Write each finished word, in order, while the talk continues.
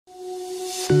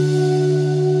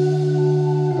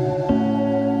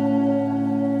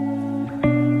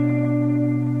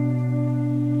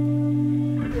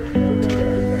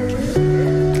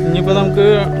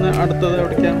അടുത്തത്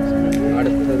എവിടേക്കാണ്?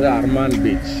 അടുത്തത് Armaan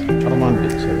beach. Armaan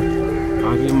beach.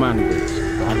 Aryaman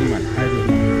beach. Aryaman.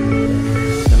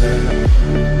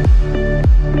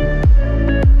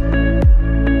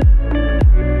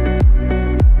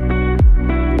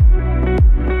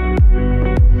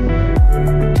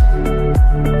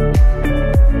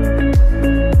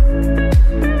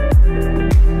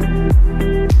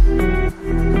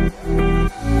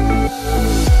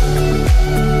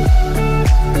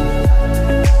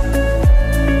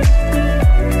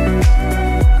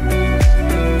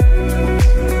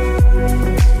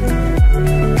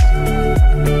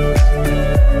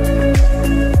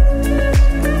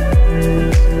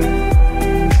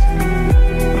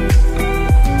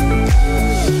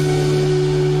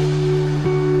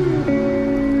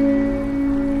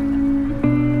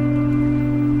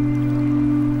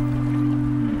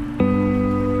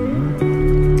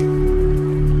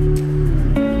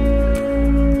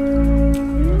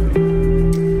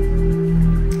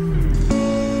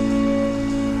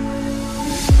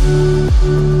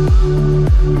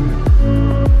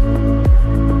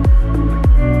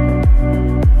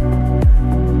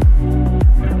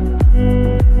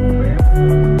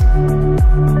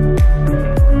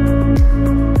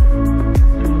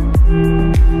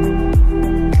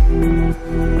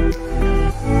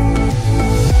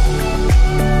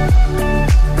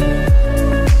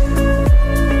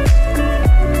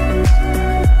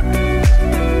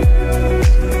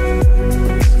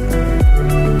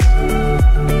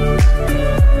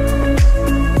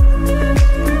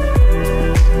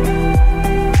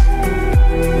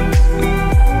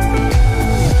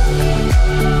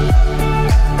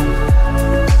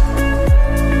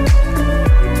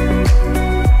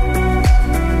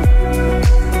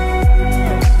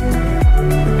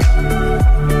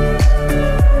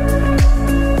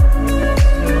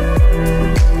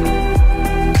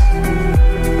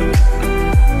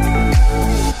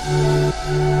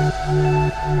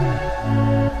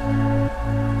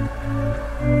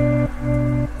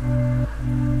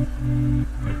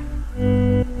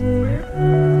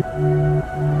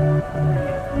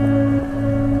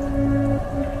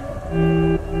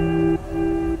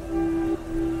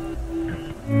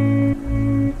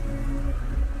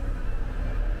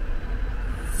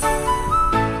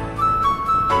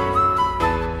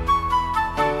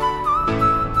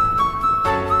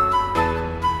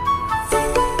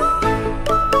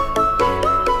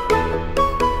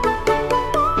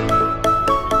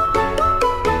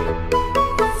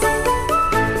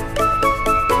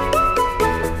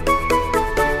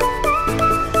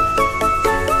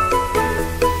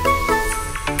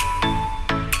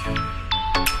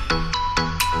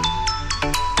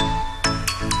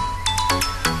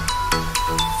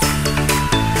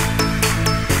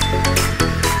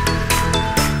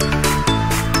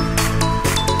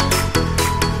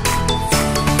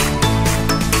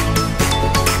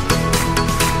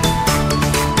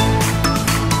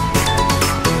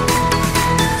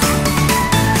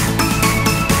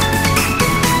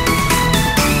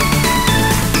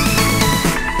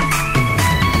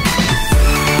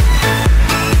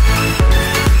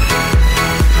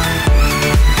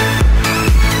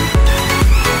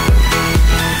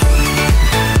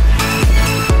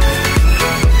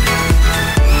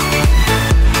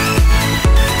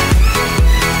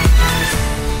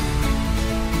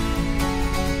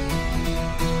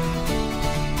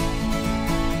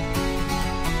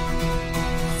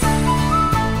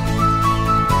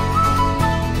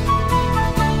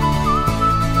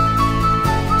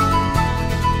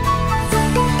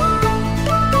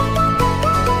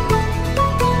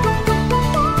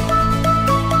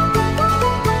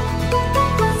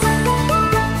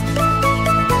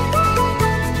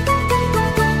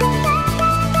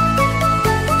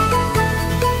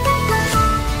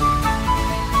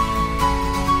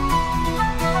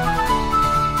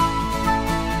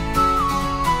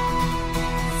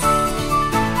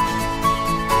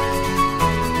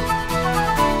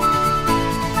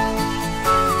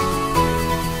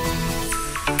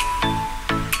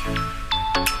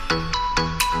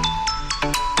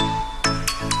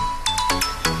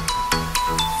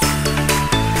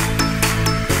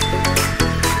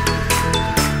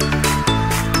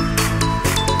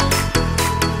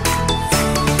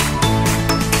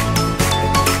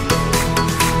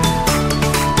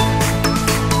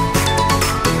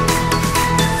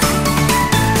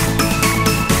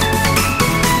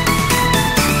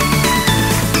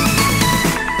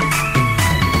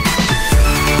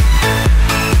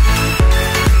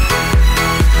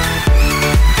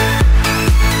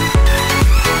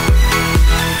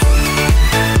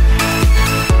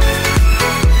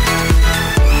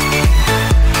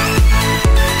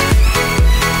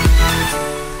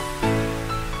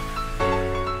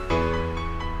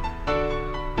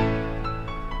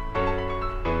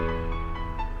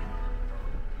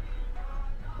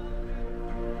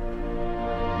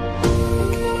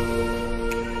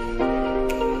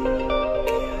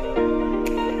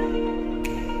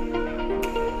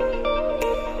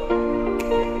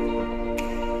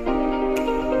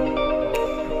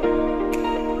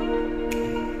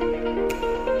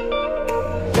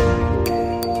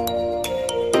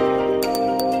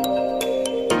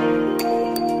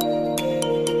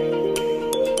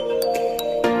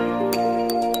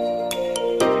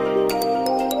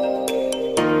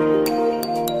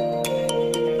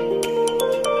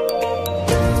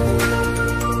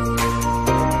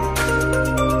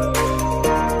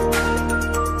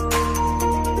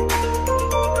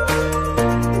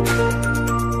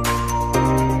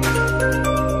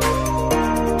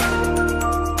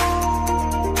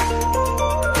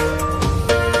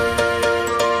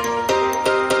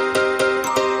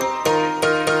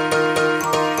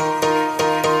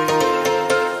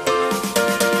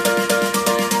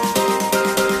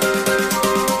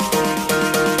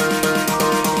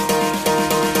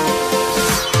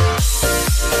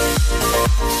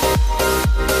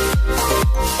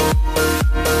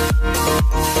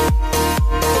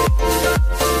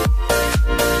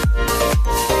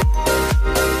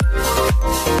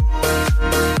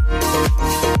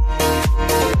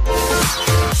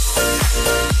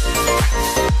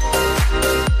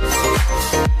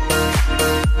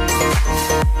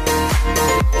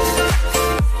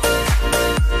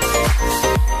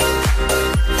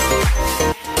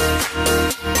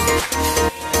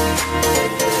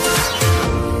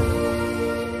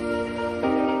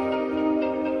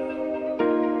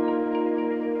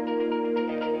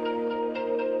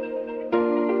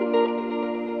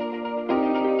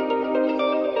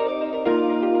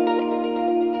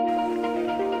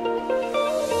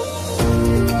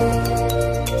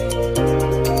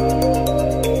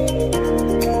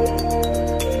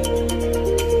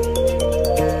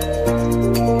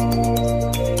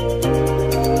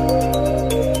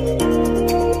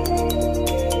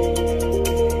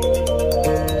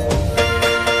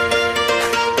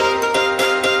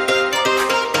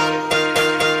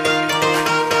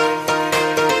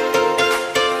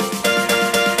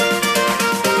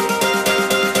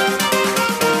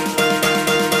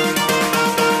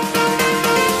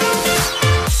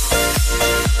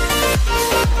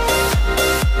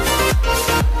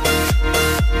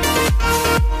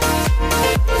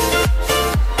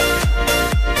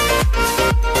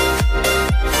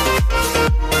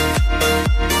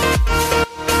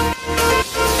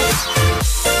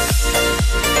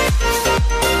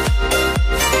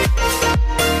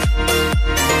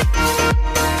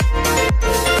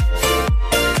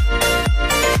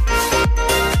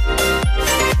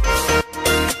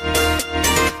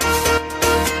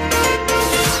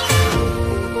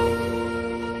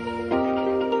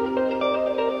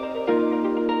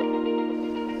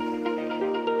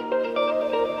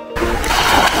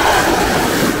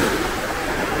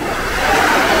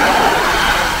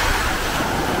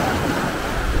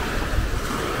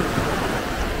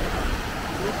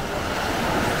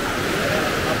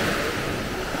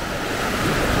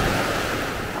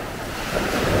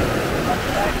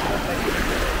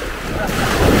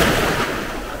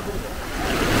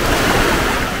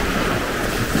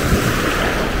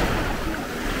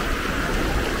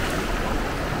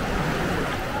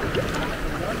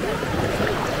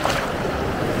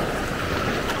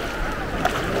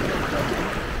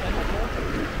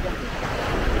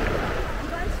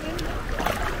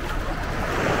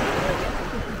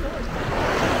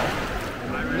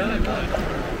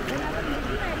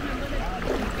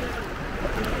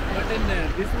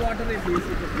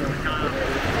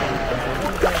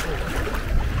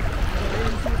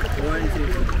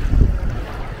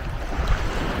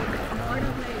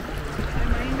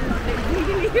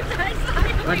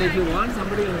 But if you want,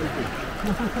 somebody will help you.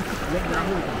 Let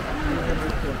Rahul come.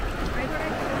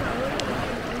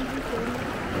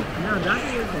 No, that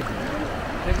is it.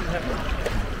 This is happening.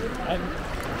 And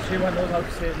Shiva knows how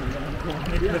to say it.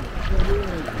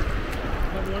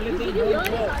 But the only thing, don't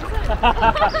go.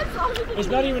 It's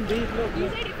not even deep. Look, He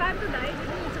look. said if I have to die,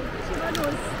 Shiva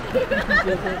knows.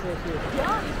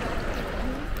 Yeah.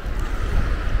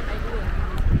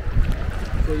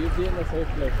 So you'd be in the safe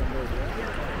place.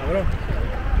 Yeah?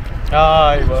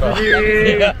 Hi, bro.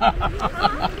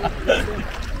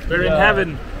 We're in heaven.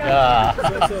 Yeah.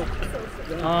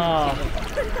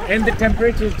 And the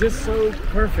temperature is just so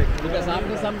perfect. Because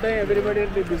after some day, everybody will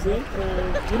be busy. So,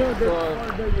 you know, the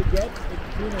order you get, the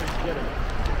cleaners get it.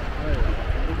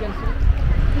 You can see?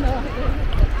 No.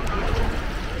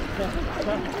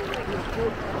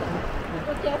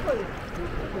 Be careful.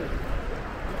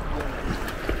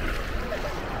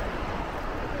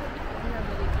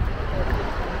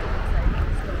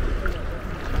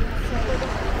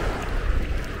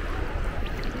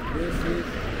 This is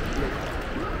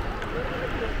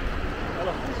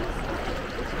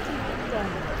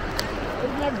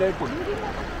it's not dirty.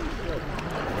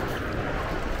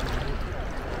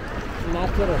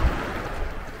 Natural.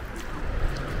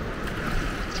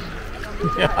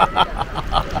 Yeah.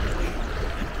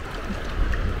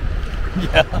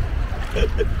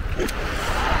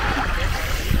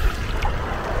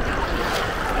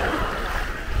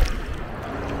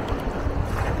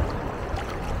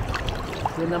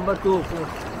 So number 2. Well,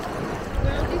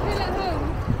 do you feel at home?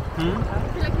 I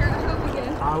feel like you're at home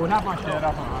again. I would have my share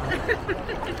of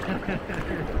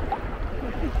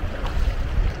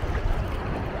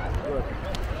Good.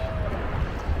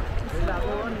 Is the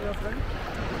other one your friend?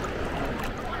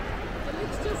 It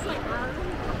looks just like our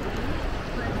room.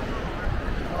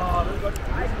 Oh, we've got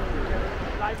lifetime.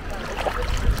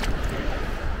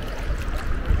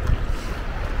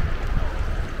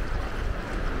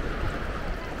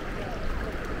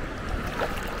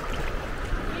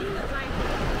 We look like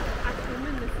at home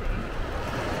in the same.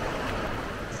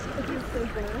 It is so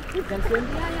good. You can swim?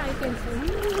 Yeah, I can swim.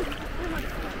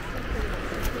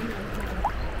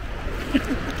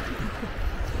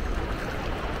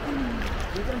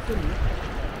 You can swim.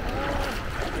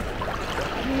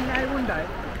 I mean, I won't die.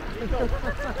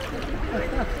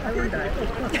 I won't die.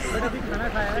 But if you खाना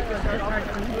खाया है, I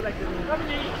can do like this.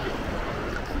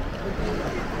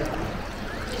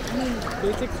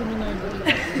 Basic swimming I know.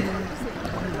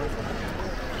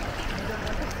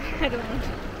 I don't know.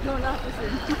 No, not the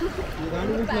swim. You want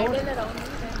to be Paddle float? around.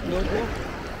 Float?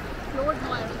 Float, no,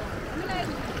 I don't know. I mean, I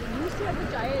used to as a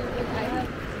child, but I have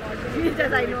not been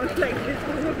because I know it's like this.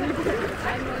 I'm not going to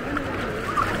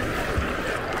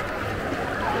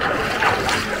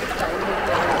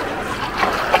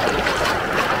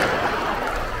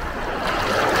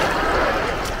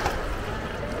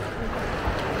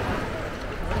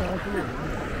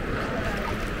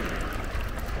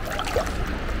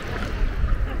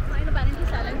find apparently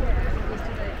salad water is supposed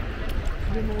to like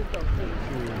remove toxins.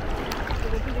 So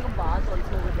we can take a bath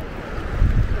also with that.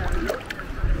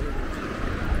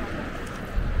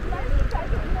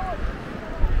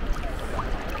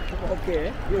 Okay,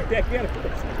 you take care of it.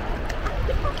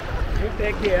 You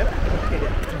take care. Okay.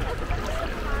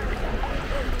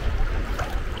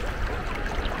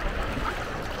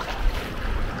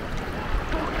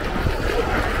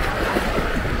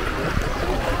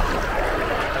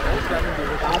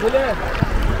 Abule,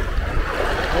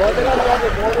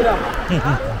 modila.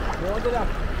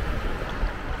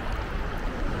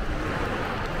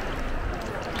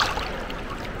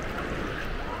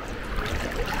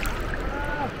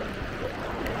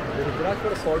 Gujarat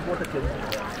for a salt water cleansing.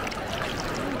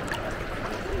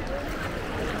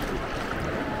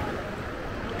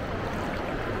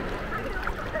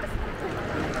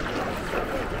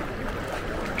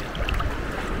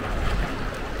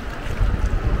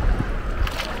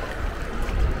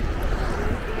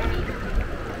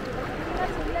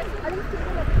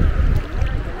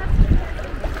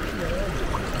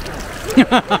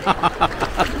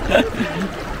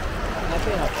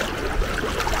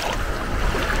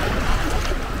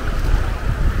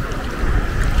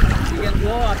 You can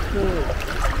go up to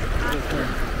this one.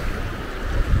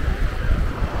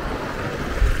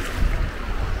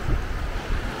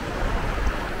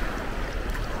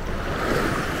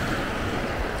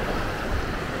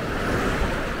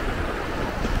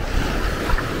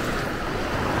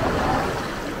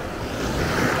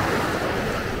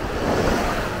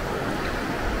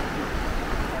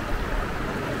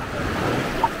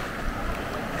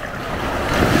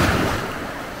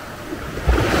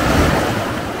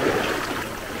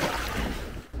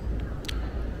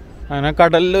 അങ്ങനെ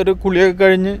കടലിലൊരു കുളിയൊക്കെ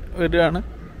കഴിഞ്ഞ് വരികയാണ്.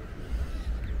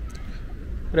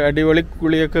 ഒരു അടിപൊളി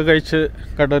കുളിയൊക്കെ കഴിച്ച്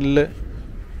കടലിൽ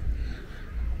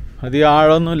അധികം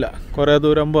ആഴമൊന്നുമില്ല, കുറേ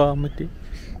ദൂരം പോകാൻ പറ്റി.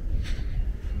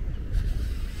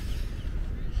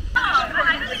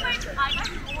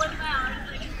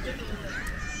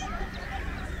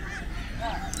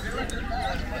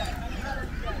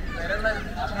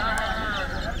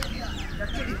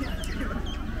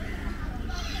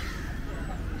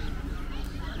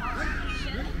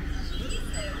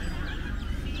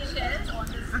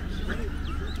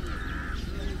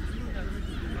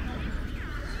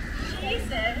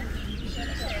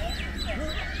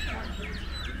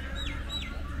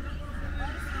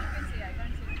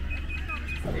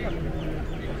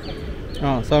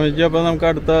 സ്വാമിജി, അപ്പോൾ നമുക്ക്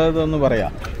അടുത്തതൊന്ന്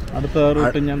പറയാം. അടുത്ത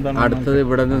റൂട്ട് എന്താണ്? അടുത്തത്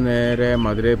ഇവിടെ നിന്ന് നേരെ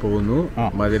മധുരൈ പോകുന്നു.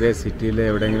 മധുരൈ സിറ്റിയിലെ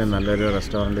എവിടെയെങ്കിലും നല്ലൊരു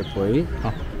റെസ്റ്റോറൻറ്റിൽ പോയി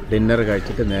ഡിന്നർ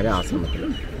കഴിച്ചിട്ട് നേരെ ആശ്രമത്തിൽ.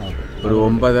 ഒരു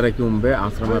 9:30 മുമ്പേ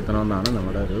ആശ്രമത്തിനെന്നാണ്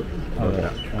നമ്മുടെ ഒരു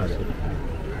programme.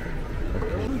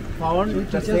 Found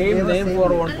the same name for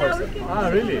one person.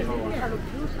 Really? How many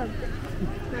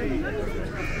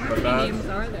names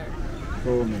are there?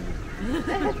 So many.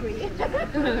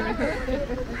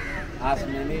 As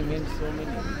many means so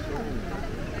many.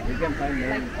 We can find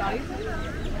many. Like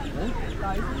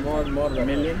thousands? More than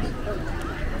millions.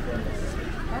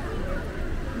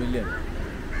 Million.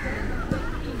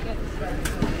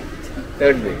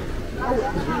 Third way.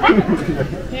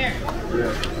 Here.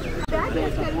 So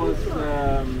suppose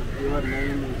your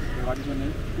name is, what is your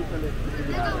name?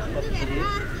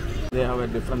 They have a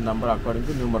different number according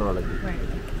to numerology. Right.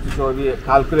 So we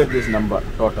calculate this number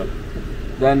total.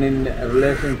 Then in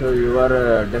relation to your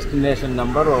destination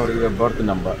number or your birth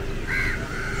number.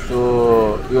 So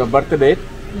your birth date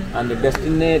and the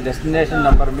destination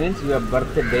number means your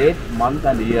birth date, month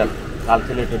and year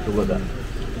calculated together.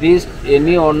 These,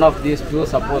 any one of these two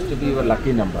supposed to be your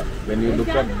lucky number. When you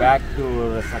look at back to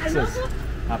success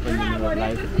happen in your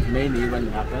life, main event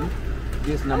happen,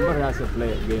 this number has a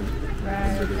play game.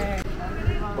 Right. Okay.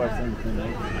 Person, you know.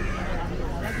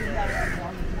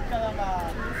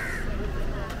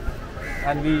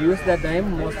 And we use that name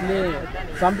mostly.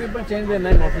 Some people change their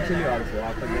name officially also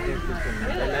after getting system.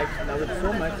 They like now it so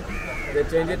much. They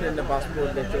change it in the passport.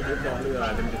 They change it only your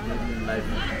identity in life.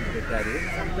 They carry it.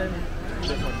 Sometimes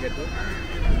they forget it.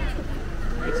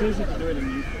 It's easy to do it in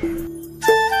YouTube.